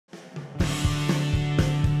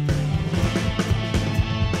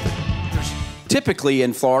typically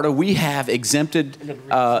in Florida, we have exempted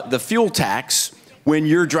the fuel tax when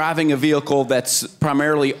you're driving a vehicle that's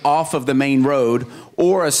primarily off of the main road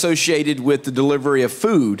or associated with the delivery of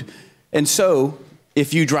food. And so,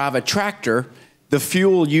 if you drive a tractor, the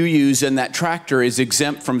fuel you use in that tractor is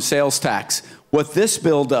exempt from sales tax. What this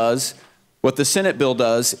bill does, what the Senate bill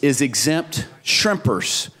does, is exempt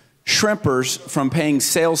shrimpers from paying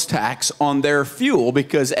sales tax on their fuel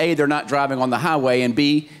because A, they're not driving on the highway, and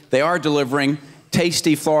B, they are delivering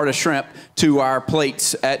tasty Florida shrimp to our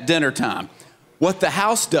plates at dinner time. What the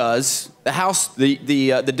House does,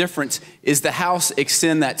 the difference is the House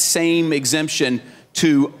extend that same exemption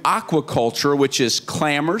to aquaculture, which is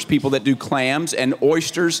clammers, people that do clams and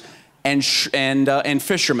oysters and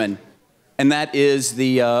fishermen. And that is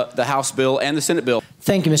the House bill and the Senate bill.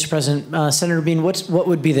 Thank you, Mr. President. Senator Bean, what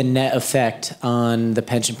would be the net effect on the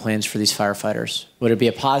pension plans for these firefighters? Would it be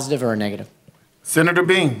a positive or a negative? Senator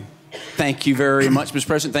Bean. Thank you very much, Mr.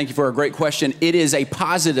 President. Thank you for a great question. It is a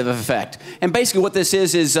positive effect. And basically what this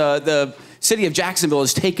is the city of Jacksonville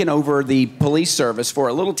has taken over the police service for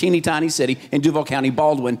a little teeny tiny city in Duval County,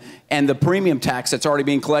 Baldwin, and the premium tax that's already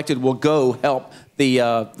being collected will go help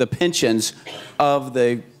the pensions of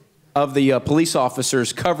the police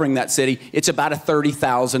officers covering that city. It's about a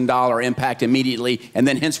 $30,000 impact immediately, and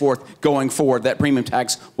then henceforth, going forward, that premium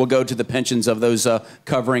tax will go to the pensions of those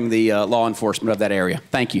covering the law enforcement of that area.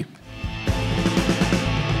 Thank you.